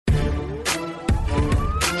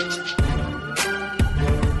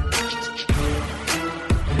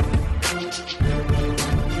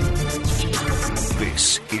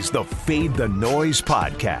the Fade the Noise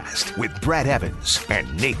podcast with Brad Evans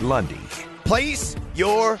and Nate Lundy. Place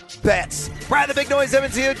your bets. Brad the Big Noise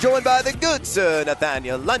Evans here, joined by the good sir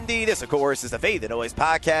Nathaniel Lundy. This, of course, is the Fade the Noise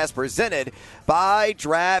podcast presented by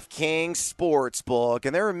DraftKings Sportsbook.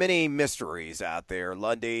 And there are many mysteries out there,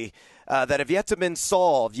 Lundy, that have yet to been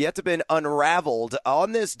solved, yet to been unraveled.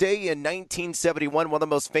 On this day in 1971, one of the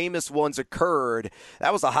most famous ones occurred.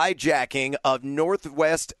 That was the hijacking of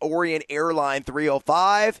Northwest Orient Airline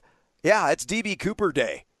 305. Yeah, it's D.B. Cooper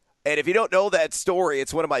Day. And if you don't know that story,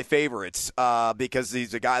 it's one of my favorites because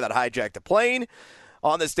he's a guy that hijacked a plane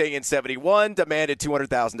on this day in 71, demanded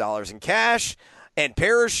 $200,000 in cash and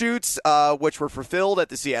parachutes, which were fulfilled at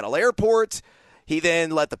the Seattle airport. He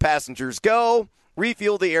then let the passengers go,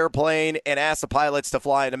 refueled the airplane, and asked the pilots to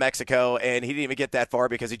fly into Mexico, and he didn't even get that far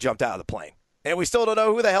because he jumped out of the plane. And we still don't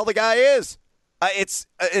know who the hell the guy is. It's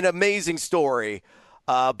an amazing story.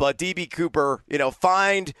 But D.B. Cooper,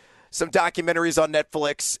 find some documentaries on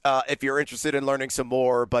Netflix if you're interested in learning some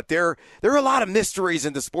more. But there are a lot of mysteries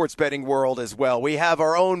in the sports betting world as well. We have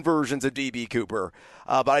our own versions of D.B. Cooper,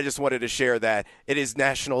 but I just wanted to share that it is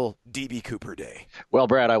National D.B. Cooper Day. Well,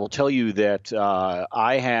 Brad, I will tell you that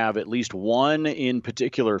I have at least one in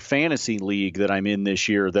particular fantasy league that I'm in this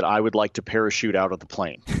year that I would like to parachute out of the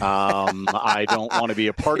plane. I don't want to be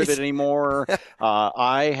a part of it anymore.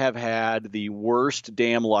 I have had the worst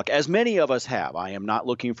damn luck, as many of us have. I am not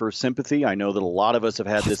looking for sympathy. I know that a lot of us have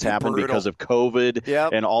had this happen because of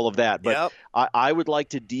COVID and all of that. But I would like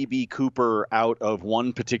to D.B. Cooper out of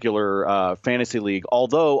one particular fantasy league,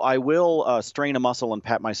 although I will strain a muscle and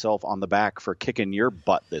pat myself on the back for kicking your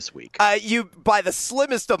butt this week. You, by the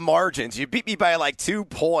slimmest of margins, you beat me by like 2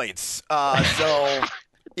 points. So...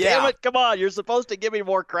 Yeah. Damn it, come on. You're supposed to give me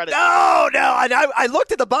more credit. No. And I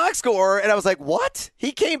looked at the box score, and I was like, what?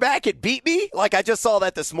 He came back and beat me? Like, I just saw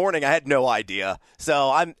that this morning. I had no idea. So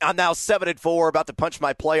I'm now 7-4, about to punch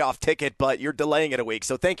my playoff ticket, but you're delaying it a week.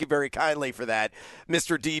 So thank you very kindly for that,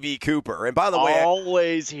 Mr. D.B. Cooper. And by the way,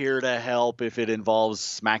 always here to help if it involves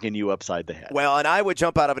smacking you upside the head. Well, and I would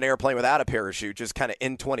jump out of an airplane without a parachute just kind of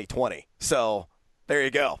in 2020. So there you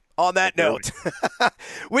go. On that note,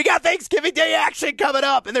 we got Thanksgiving Day action coming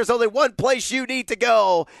up, and there's only one place you need to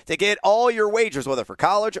go to get all your wagers, whether for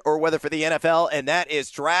college or whether for the NFL, and that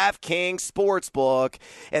is DraftKings Sportsbook.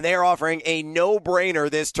 And they are offering a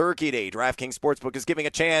no-brainer this Turkey Day. DraftKings Sportsbook is giving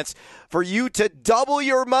a chance for you to double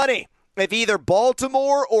your money if either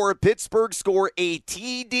Baltimore or Pittsburgh score a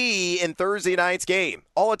TD in Thursday night's game.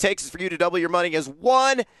 All it takes is for you to double your money is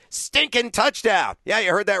one stinking touchdown. Yeah,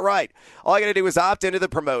 you heard that right. All you got to do is opt into the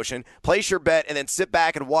promotion, place your bet, and then sit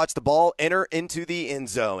back and watch the ball enter into the end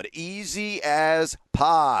zone. Easy as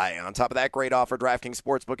pie. On top of that great offer, DraftKings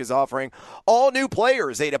Sportsbook is offering all new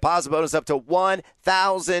players a deposit bonus up to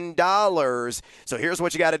 $1,000. So here's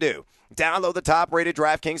what you got to do. Download the top-rated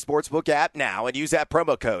DraftKings Sportsbook app now and use that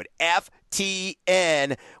promo code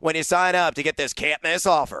FTN when you sign up to get this can't-miss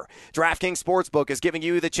offer. DraftKings Sportsbook is giving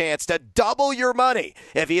you the chance to double your money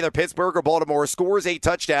if either Pittsburgh or Baltimore scores a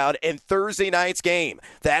touchdown in Thursday night's game.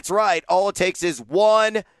 That's right. All it takes is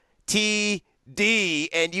one TD,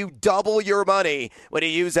 and you double your money when you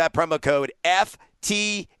use that promo code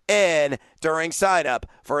FTN during sign-up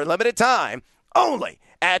for a limited time only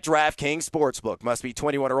at DraftKings Sportsbook. Must be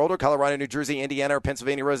 21 or older. Colorado, New Jersey, Indiana, or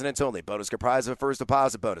Pennsylvania residents only. Bonus comprised of a first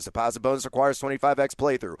deposit bonus. Deposit bonus requires 25x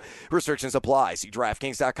playthrough. Restrictions apply. See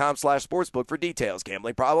DraftKings.com/sportsbook for details.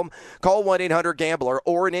 Gambling problem? Call 1-800-GAMBLER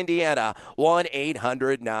or in Indiana,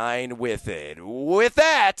 1-800-9-WITH-IT. With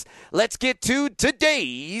that, let's get to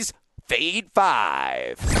today's Fade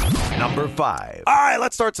 5. Number 5. All right,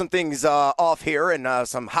 let's start some things off here and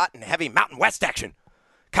some hot and heavy Mountain West action.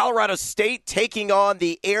 Colorado State taking on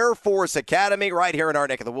the Air Force Academy right here in our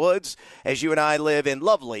neck of the woods, as you and I live in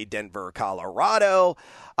lovely Denver, Colorado.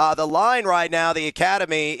 The line right now, the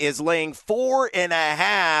Academy is laying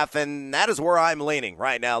 4.5, and that is where I'm leaning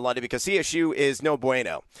right now, London, because CSU is no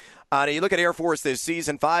bueno. Now you look at Air Force this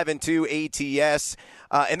season, 5-2 ATS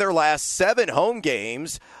in their last 7 home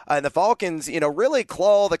games. And the Falcons, really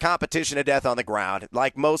claw the competition to death on the ground,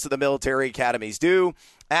 like most of the military academies do,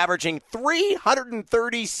 averaging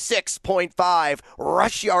 336.5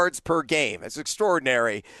 rush yards per game. It's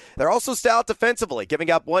extraordinary. They're also stout defensively, giving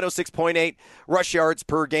up 106.8 rush yards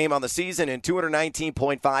per game on the season and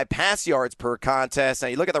 219.5 pass yards per contest. Now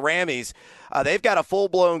you look at the Rammies, they've got a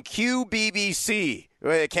full-blown QBBC.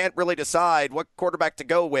 They can't really decide what quarterback to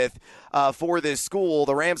go with for this school.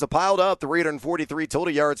 The Rams have piled up 343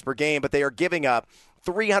 total yards per game, but they are giving up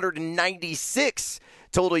 396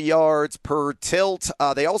 total yards per tilt.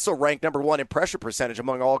 They also rank number 1 in pressure percentage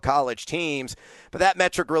among all college teams, but that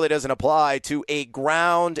metric really doesn't apply to a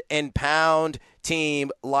ground and pound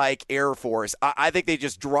team like Air Force. I think they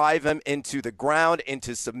just drive them into the ground,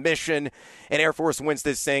 into submission, and Air Force wins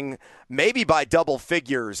this thing maybe by double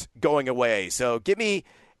figures going away. So give me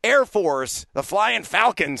Air Force, the Flying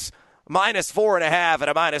Falcons, -4.5 at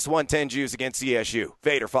a -110 juice against CSU.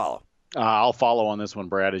 Fade or follow? I'll follow on this one,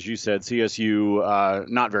 Brad. As you said, CSU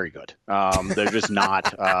not very good. They're just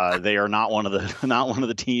not. They are not one of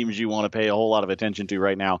the teams you want to pay a whole lot of attention to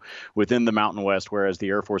right now within the Mountain West. Whereas the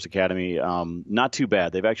Air Force Academy, not too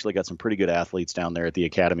bad. They've actually got some pretty good athletes down there at the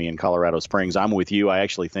Academy in Colorado Springs. I'm with you. I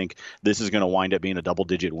actually think this is going to wind up being a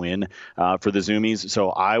double-digit win for the Zoomies. So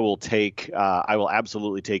I will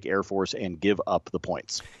absolutely take Air Force and give up the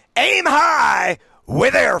points. Aim high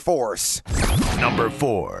with Air Force. Number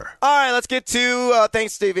 4. All right, let's get to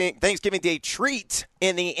Thanksgiving Day treat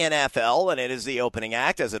in the NFL, and it is the opening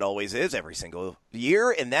act, as it always is every single year,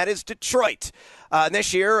 and that is Detroit. And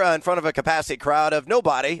this year, in front of a capacity crowd of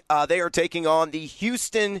nobody, they are taking on the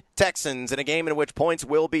Houston Texans in a game in which points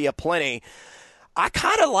will be aplenty. I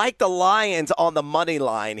kind of like the Lions on the money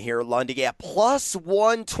line here, Lundy, at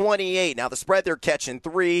 +128. Now, the spread, they're catching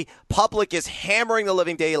 3. Public is hammering the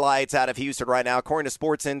living daylights out of Houston right now. According to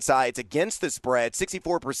Sports Insights, against the spread,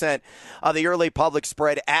 64% of the early public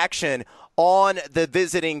spread action on the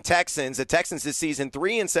visiting Texans. The Texans this season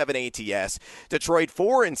 3-7 ATS. Detroit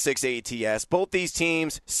 4-6 ATS. Both these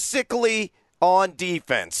teams sickly on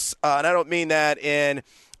defense. And I don't mean that in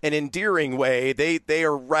an endearing way. They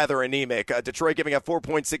are rather anemic. Detroit giving up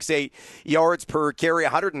 4.68 yards per carry,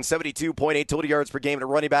 172.8 total yards per game to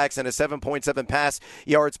running backs, and a 7.7 pass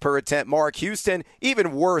yards per attempt mark. Houston,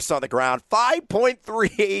 even worse on the ground,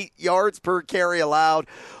 5.38 yards per carry allowed,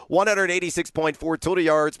 186.4 total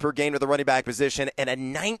yards per game to the running back position, and a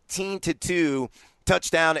 19-2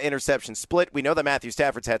 touchdown to interception split. We know that Matthew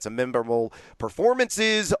Stafford's had some memorable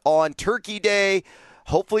performances on Turkey Day.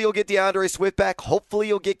 Hopefully you'll get DeAndre Swift back. Hopefully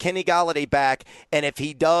you'll get Kenny Golladay back. And if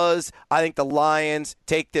he does, I think the Lions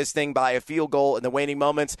take this thing by a field goal in the waning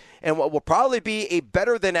moments. And what will probably be a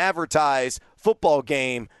better than advertised football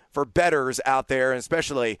game for bettors out there, and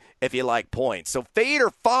especially if you like points. So fade or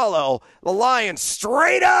follow the Lions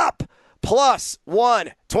straight up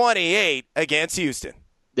 +128 against Houston.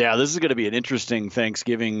 Yeah, this is going to be an interesting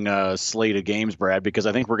Thanksgiving slate of games, Brad, because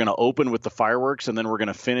I think we're going to open with the fireworks and then we're going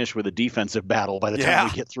to finish with a defensive battle by the time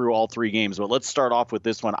we get through all 3 games. But let's start off with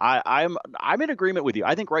this one. I'm in agreement with you.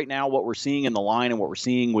 I think right now what we're seeing in the line and what we're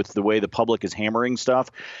seeing with the way the public is hammering stuff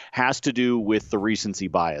has to do with the recency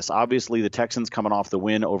bias. Obviously, the Texans coming off the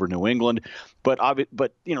win over New England, but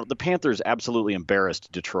you know the Panthers absolutely embarrassed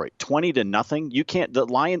Detroit,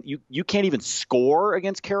 20-0. You can't even score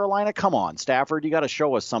against Carolina. Come on, Stafford, you got to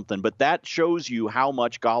show us something, but that shows you how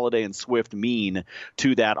much Golladay and Swift mean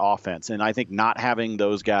to that offense. And I think not having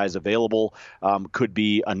those guys available could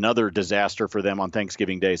be another disaster for them on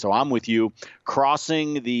Thanksgiving Day. So I'm with you,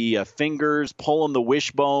 crossing the fingers, pulling the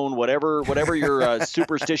wishbone, whatever your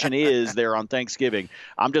superstition is there on Thanksgiving.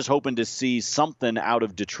 I'm just hoping to see something out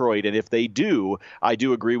of Detroit. And if they do, I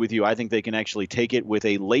do agree with you. I think they can actually take it with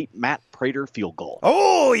a late Matt Prater field goal.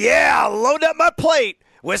 Oh, yeah. Load up my plate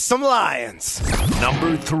with some Lions.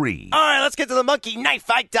 Number 3. All right, let's get to the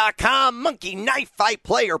MonkeyKnifeFight.com Monkey Knife Fight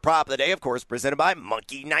player prop of the day, of course, presented by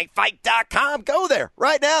MonkeyKnifeFight.com. Go there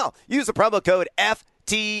right now. Use the promo code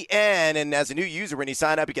FTN, and as a new user, when you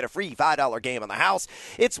sign up, you get a free $5 game on the house.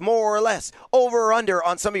 It's more or less over or under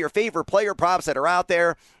on some of your favorite player props that are out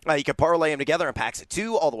there. You can parlay them together in packs of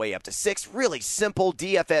 2 all the way up to 6. Really simple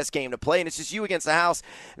DFS game to play, and it's just you against the house,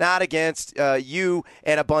 not against you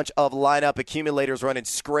and a bunch of lineup accumulators running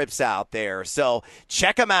scripts out there. So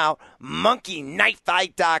check them out,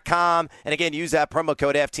 MonkeyKnifeFight.com, and again, use that promo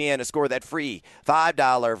code FTN to score that free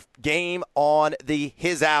 $5 game on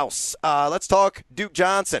his house. Let's talk Duke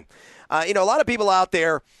Johnson. A lot of people out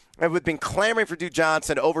there have been clamoring for Duke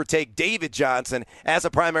Johnson to overtake David Johnson as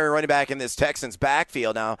a primary running back in this Texans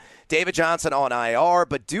backfield. Now, David Johnson on IR,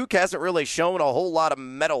 but Duke hasn't really shown a whole lot of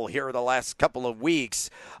mettle here the last couple of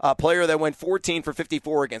weeks. A player that went 14 for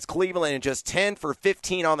 54 against Cleveland and just 10 for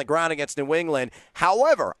 15 on the ground against New England.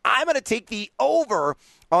 However, I'm going to take the over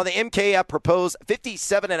on the MKF proposed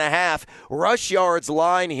 57.5 rush yards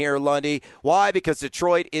line here, Lundy. Why? Because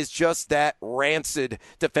Detroit is just that rancid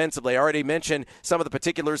defensively. I already mentioned some of the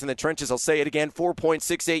particulars in the trenches. I'll say it again,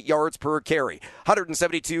 4.68 yards per carry,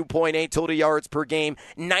 172.8 total yards per game,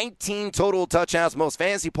 19 total touchdowns, most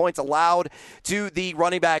fantasy points allowed to the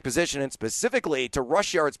running back position, and specifically to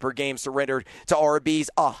rush yards per game surrendered to RBs,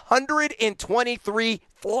 123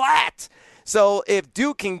 flat. So if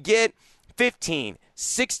Duke can get 15,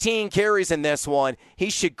 16 carries in this one, he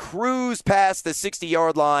should cruise past the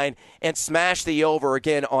 60-yard line and smash the over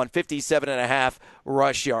again on 57.5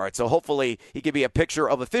 rush yards. So hopefully he can be a picture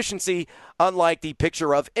of efficiency, unlike the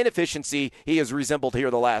picture of inefficiency he has resembled here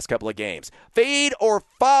the last couple of games. Fade or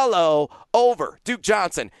follow over Duke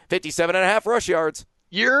Johnson, 57.5 rush yards.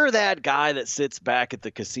 You're that guy that sits back at the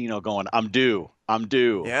casino going, I'm due,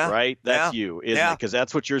 right? That's you, isn't it? Because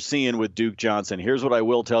that's what you're seeing with Duke Johnson. Here's what I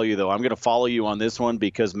will tell you, though. I'm going to follow you on this one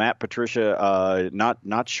because Matt Patricia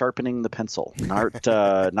not sharpening the pencil,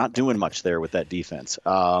 not doing much there with that defense.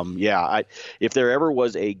 If there ever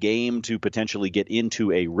was a game to potentially get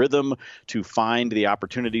into a rhythm to find the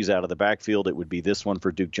opportunities out of the backfield, it would be this one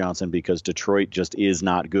for Duke Johnson because Detroit just is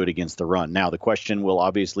not good against the run. Now, the question will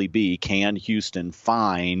obviously be, can Houston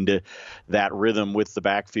find that rhythm with the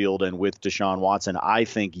backfield and with Deshaun Watson? I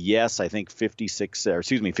think yes. I think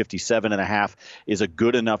 57.5 is a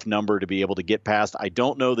good enough number to be able to get past. I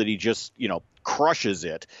don't know that he just, crushes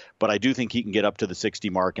it, but I do think he can get up to the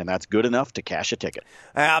 60 mark, and that's good enough to cash a ticket.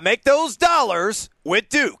 Make those dollars with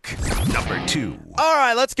Duke. Number 2. All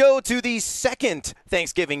right, let's go to the second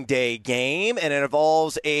Thanksgiving Day game, and it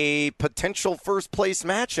involves a potential first-place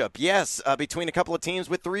matchup. Yes, between a couple of teams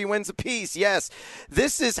with 3 wins apiece. Yes,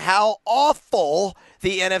 this is how awful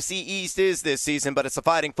the NFC East is this season, but it's the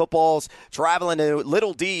Fighting Footballs traveling to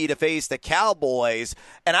Little D to face the Cowboys.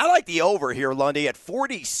 And I like the over here, Lundy, at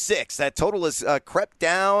 46. That total is crept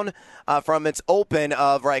down from its open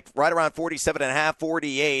of right around 47.5,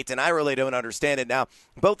 48, and I really don't understand it. Now,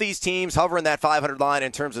 both these teams hovering that 500 line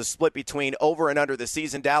in terms of split between over and under the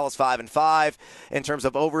season. Dallas 5-5 in terms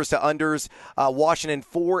of overs to unders. Washington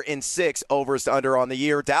 4-6 overs to under on the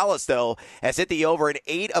year. Dallas, though, has hit the over in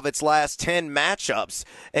 8 of its last 10 matchups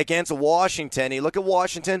against Washington. You look at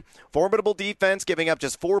Washington, formidable defense, giving up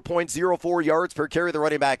just 4.04 yards per carry, the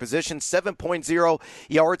running back position, 7.0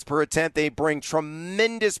 yards per attempt. They bring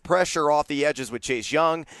tremendous pressure off the edges with Chase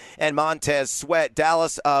Young and Montez Sweat.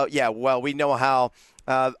 Dallas, we know how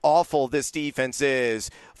awful this defense is.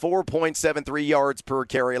 4.73 yards per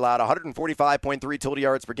carry allowed, 145.3 total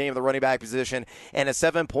yards per game of the running back position, and a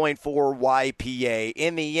 7.4 YPA.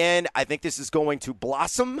 In the end, I think this is going to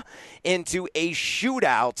blossom into a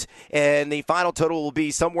shootout, and the final total will be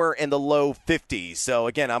somewhere in the low 50s. So,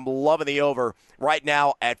 again, I'm loving the over right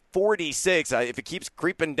now at 46. If it keeps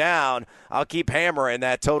creeping down, I'll keep hammering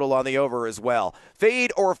that total on the over as well.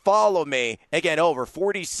 Fade or follow me, again, over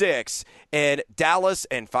 46 in Dallas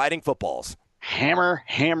and Fighting Footballs. Hammer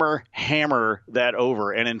that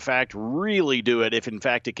over, and in fact really do it if in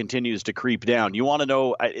fact it continues to creep down. You want to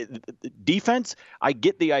know defense? I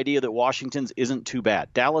get the idea that Washington's isn't too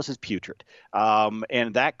bad. Dallas is putrid,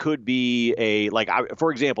 and that could be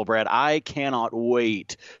for example, Brad, I cannot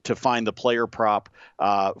wait to find the player prop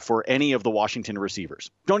for any of the Washington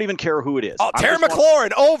receivers. Don't even care who it is. Oh, Terry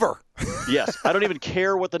McLaurin, over. Yes, I don't even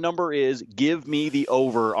care what the number is. Give me the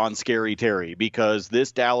over on Scary Terry because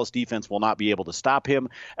this Dallas defense will not be able to stop him.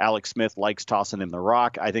 Alex Smith likes tossing him the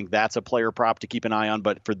rock. I think that's a player prop to keep an eye on.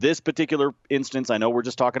 But for this particular instance, I know we're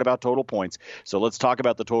just talking about total points. So let's talk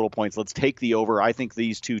about the total points. Let's take the over. I think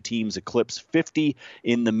these two teams eclipse 50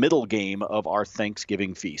 in the middle game of our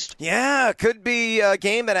Thanksgiving feast. Yeah, could be a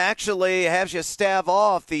game that actually has you stave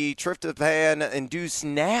off the tryptophan-induced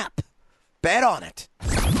nap. Bet on it.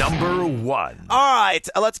 Number 1. All right,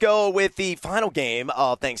 let's go with the final game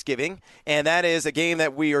of Thanksgiving, and that is a game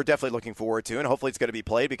that we are definitely looking forward to, and hopefully it's going to be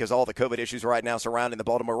played because all the COVID issues right now surrounding the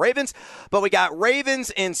Baltimore Ravens. But we got Ravens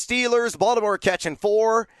and Steelers, Baltimore catching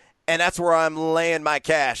 4. And that's where I'm laying my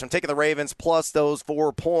cash. I'm taking the Ravens plus those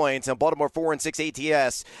 4 points. And Baltimore 4-6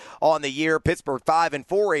 ATS on the year. Pittsburgh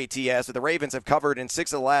 5-4 ATS. So the Ravens have covered in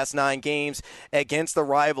 6 of the last 9 games against the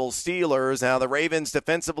rival Steelers. Now the Ravens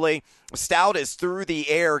defensively stout is through the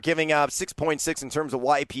air, giving up 6.6 in terms of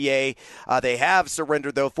YPA. They have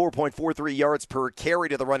surrendered, though, 4.43 yards per carry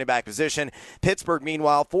to the running back position. Pittsburgh,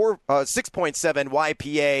 meanwhile, 6.7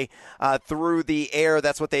 YPA through the air.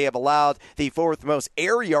 That's what they have allowed. The 4th most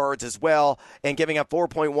air yards yards as well, and giving up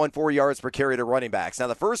 4.14 yards per carry to running backs. Now,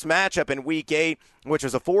 the first matchup in Week 8, which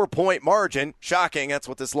was a 4-point margin, shocking, that's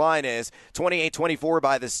what this line is, 28-24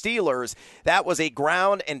 by the Steelers. That was a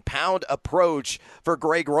ground and pound approach for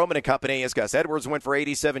Greg Roman and company, as Gus Edwards went for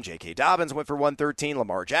 87, J.K. Dobbins went for 113,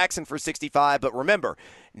 Lamar Jackson for 65. But remember,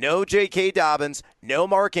 no J.K. Dobbins, no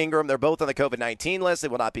Mark Ingram. They're both on the COVID-19 list. They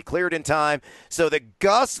will not be cleared in time. So the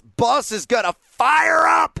Gus bus is going to fire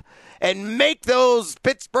up and make those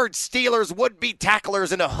Pittsburgh Steelers would-be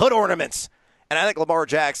tacklers into hood ornaments. And I think Lamar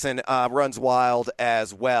Jackson runs wild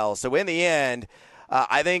as well. So in the end,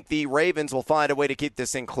 I think the Ravens will find a way to keep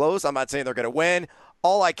this thing close. I'm not saying they're going to win.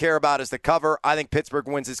 All I care about is the cover. I think Pittsburgh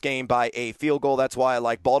wins this game by a field goal. That's why I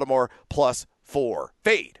like Baltimore +4.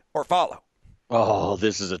 Fade or follow. Oh,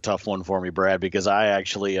 this is a tough one for me, Brad, because I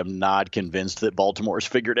actually am not convinced that Baltimore's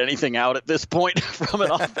figured anything out at this point from an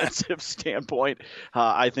offensive standpoint.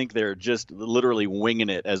 I think they're just literally winging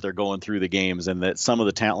it as they're going through the games, and that some of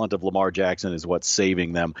the talent of Lamar Jackson is what's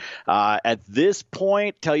saving them. At this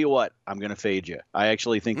point, tell you what, I'm going to fade you. I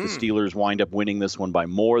actually think the Steelers wind up winning this one by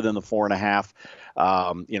more than the 4.5.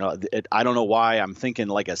 I don't know why I'm thinking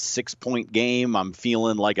like a 6-point game. I'm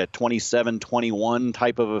feeling like a 27-21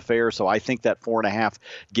 type of affair. So I think that 4.5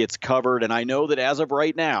 gets covered. And I know that as of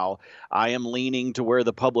right now, I am leaning to where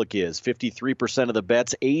the public is. 53% of the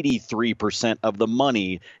bets, 83% of the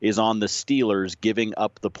money is on the Steelers giving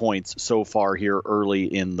up the points so far here early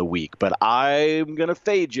in the week. But I'm going to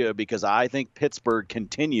fade you because I think Pittsburgh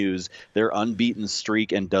continues their unbeaten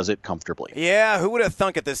streak and does it comfortably. Yeah, who would have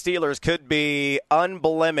thunk it? The Steelers could be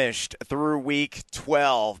unblemished through Week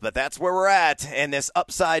 12, but that's where we're at in this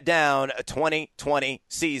upside-down 2020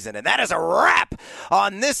 season. And that is a wrap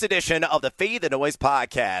on this edition of the Fade the Noise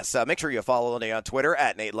podcast. Make sure you follow me on Twitter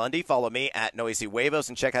at Nate Lundy. Follow me at Noisy Huevos,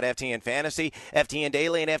 and check out FTN Fantasy, FTN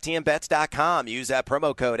Daily, and FTNBets.com. Use that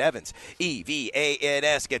promo code Evans,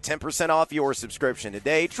 EVANS. Get 10% off your subscription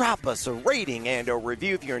today. Drop us a rating and a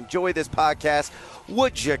review if you enjoy this podcast.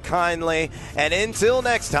 Would you kindly? And until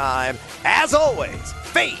next time, as always,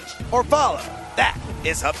 fade or follow. That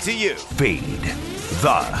is up to you. Fade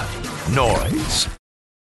the Noise.